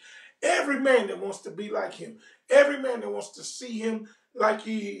this image, every man that wants to be like him, every man that wants to see him like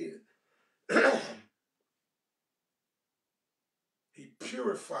he is, he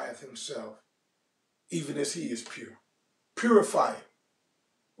purifieth himself even as he is pure. Purify,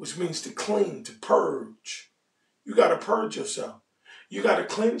 which means to clean, to purge. You got to purge yourself. You got to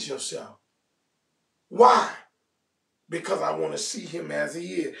cleanse yourself. Why? Because I want to see him as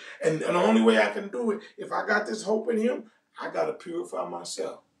he is. And the only way I can do it, if I got this hope in him, I got to purify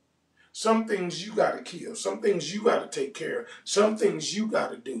myself. Some things you got to kill. Some things you got to take care of. Some things you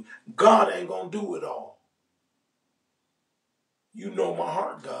got to do. God ain't going to do it all. You know my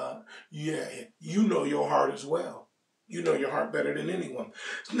heart, God. Yeah, you know your heart as well. You know your heart better than anyone.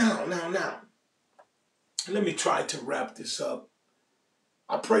 Now. Let me try to wrap this up.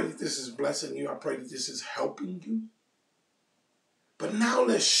 I pray that this is blessing you. I pray that this is helping you. But now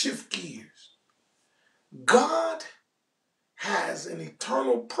let's shift gears. God has an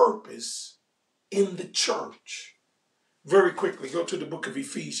eternal purpose in the church. Very quickly, go to the book of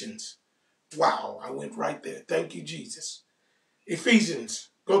Ephesians. Wow, I went right there. Thank you, Jesus. Ephesians,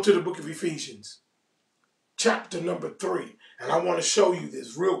 go to the book of Ephesians, chapter number 3. And I want to show you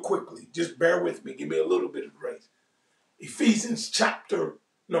this real quickly. Just bear with me. Give me a little bit of grace. Ephesians chapter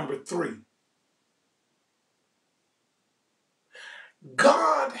number 3.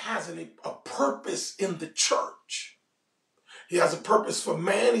 God has a purpose in the church. He has a purpose for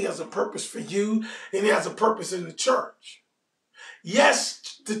man. He has a purpose for you. And he has a purpose in the church.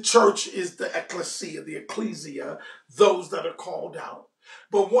 Yes, the church is the ecclesia, those that are called out.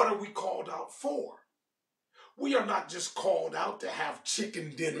 But what are we called out for? We are not just called out to have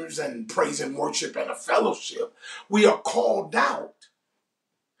chicken dinners and praise and worship and a fellowship. We are called out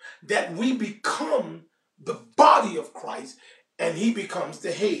that we become the body of Christ and he becomes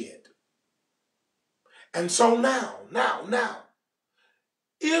the head. And so now,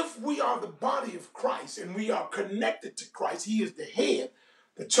 if we are the body of Christ and we are connected to Christ, he is the head,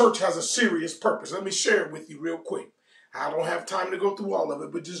 the church has a serious purpose. Let me share it with you real quick. I don't have time to go through all of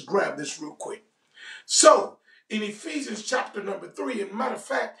it, but just grab this real quick. So, in Ephesians chapter number 3, and matter of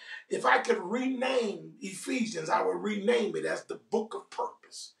fact, if I could rename Ephesians, I would rename it as the book of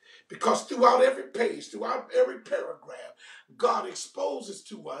purpose. Because throughout every page, throughout every paragraph, God exposes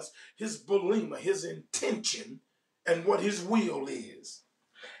to us his bolema, his intention, and what his will is.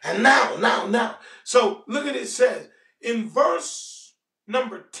 And now. So look at it says in verse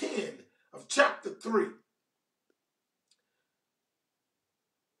number 10 of chapter 3.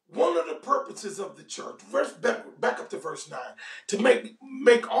 One of the purposes of the church, back up to verse 9, to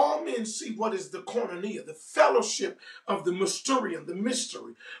make all men see what is the koinonia, the fellowship of the mysterium, the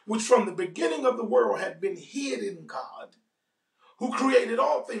mystery, which from the beginning of the world had been hid in God, who created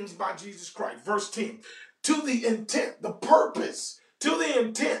all things by Jesus Christ. Verse 10, to the intent, the purpose, to the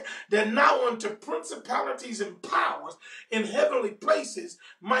intent that now unto principalities and powers in heavenly places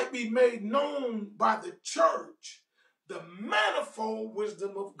might be made known by the church the manifold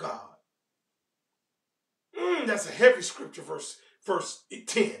wisdom of God. That's a heavy scripture, verse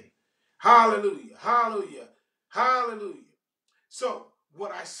 10. Hallelujah, hallelujah, hallelujah. So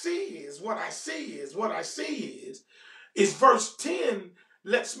what I see is verse 10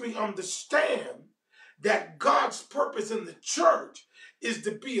 lets me understand that God's purpose in the church is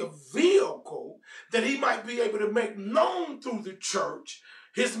to be a vehicle that he might be able to make known through the church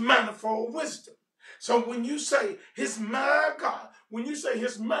his manifold wisdom. So when you say his manifold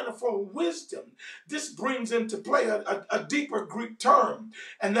wisdom, this brings into play a deeper Greek term,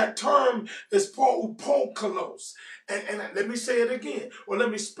 and that term is poulpokolos. And let me say it again, or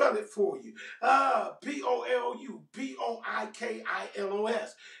let me spell it for you.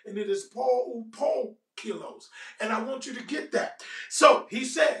 Poulpoikolos, and it is poulpokolos. And I want you to get that. So he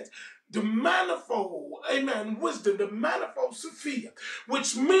says, the manifold, amen, wisdom, the manifold Sophia,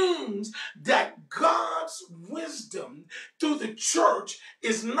 which means that God's wisdom through the church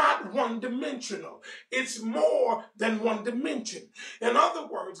is not one-dimensional. It's more than one dimension. In other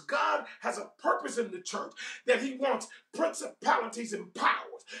words, God has a purpose in the church that he wants principalities and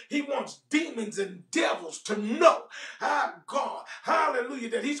powers. He wants demons and devils to know, God, hallelujah,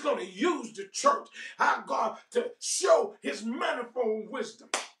 that he's going to use the church, God, to show his manifold wisdom.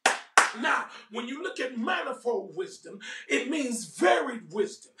 Now, when you look at manifold wisdom, it means varied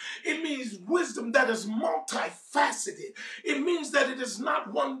wisdom. It means wisdom that is multifaceted. It means that it is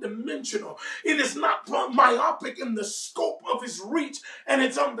not one-dimensional. It is not myopic in the scope of its reach and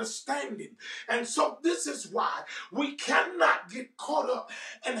its understanding. And so this is why we cannot get caught up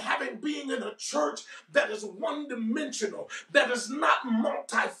in being in a church that is one-dimensional, that is not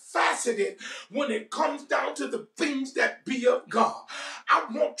multifaceted when it comes down to the things that be of God. I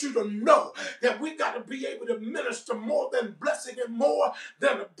want you to know that we got to be able to minister more than blessing and more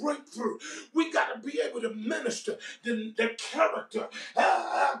than a breakthrough. We got to be able to minister the character.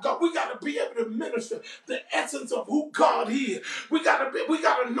 God, we got to be able to minister the essence of who God is. We got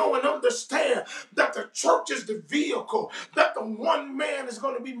to know and understand that the church is the vehicle that the one man is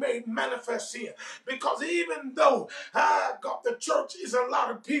going to be made manifest in. Because even though God, the church is a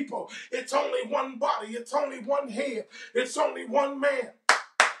lot of people, it's only one body, it's only one head, it's only one man.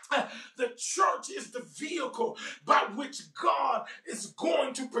 The church is the vehicle by which God is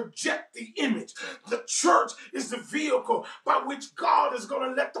going to project the image. The church is the vehicle by which God is going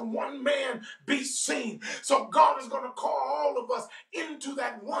to let the one man be seen. So God is going to call all of us into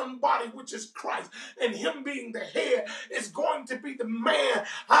that one body, which is Christ. And him being the head is going to be the man,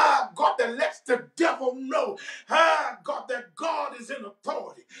 God, that lets the devil know, God, that God is in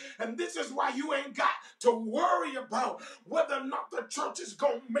authority. And this is why you ain't got to worry about whether or not the church is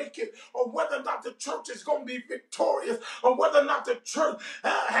going to make it, or whether or not the church is going to be victorious, or whether or not the church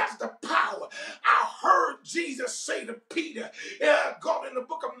has the power. I heard Jesus say to Peter, God, in the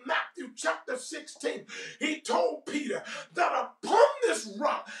book of Matthew chapter 16, he told Peter that upon this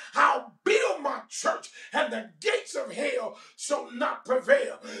rock I'll build my church, and the gates of hell shall not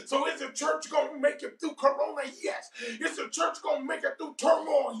prevail. So is the church going to make it through Corona? Yes. Is the church going to make it through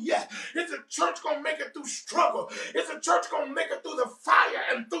turmoil? Yes. Is the church going to make it through struggle? Is the church going to make it through the fire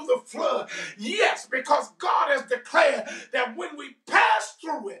and through the flood? Yes, because God has declared that when we pass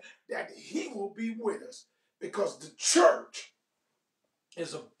through it, that he will be with us. Because the church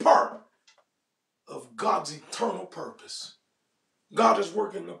is a part of God's eternal purpose. God is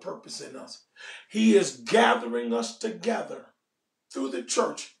working the purpose in us. He is gathering us together through the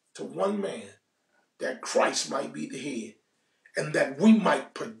church to one man, that Christ might be the head, and that we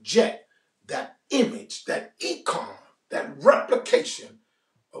might project that image, that icon, that replication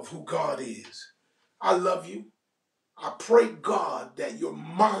of who God is. I love you. I pray, God, that your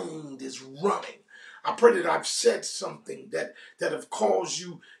mind is running. I pray that I've said something that have caused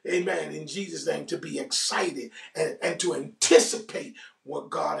you, amen, in Jesus' name, to be excited and to anticipate what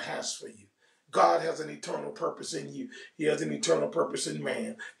God has for you. God has an eternal purpose in you. He has an eternal purpose in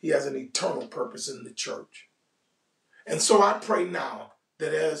man. He has an eternal purpose in the church. And so I pray now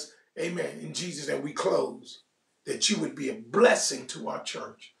that as, amen, in Jesus' name we close, that you would be a blessing to our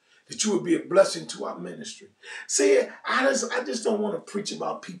church, that you would be a blessing to our ministry. See, I just don't want to preach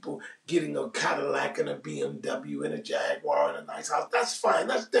about people getting a Cadillac and a BMW and a Jaguar and a nice house. That's fine.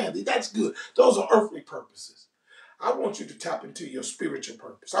 That's dandy. That's good. Those are earthly purposes. I want you to tap into your spiritual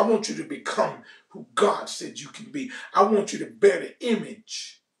purpose. I want you to become who God said you can be. I want you to bear the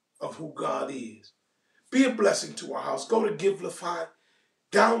image of who God is. Be a blessing to our house. Go to Givelify.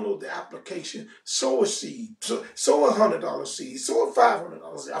 Download the application. Sow a seed. Sow a $100 seed. Sow a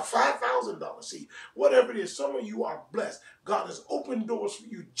 $500 seed. A $5,000 seed. Whatever it is. Some of you are blessed. God has opened doors for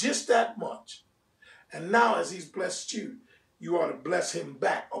you just that much. And now as he's blessed you, you ought to bless him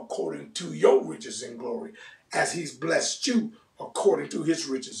back according to your riches and glory, as he's blessed you according to his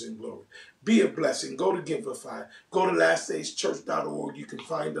riches and glory. Be a blessing. Go to Giveify. Go to lastdayschurch.org. You can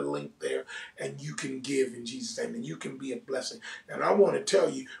find a link there, and you can give in Jesus' name, and you can be a blessing. And I want to tell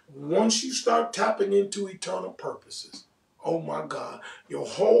you, once you start tapping into eternal purposes, oh my God, your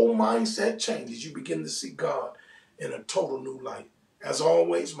whole mindset changes. You begin to see God in a total new light. As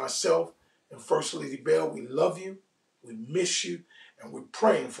always, myself and First Lady Bell, we love you, we miss you, and we're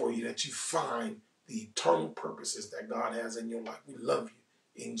praying for you that you find the eternal purposes that God has in your life. We love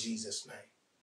you in Jesus' name.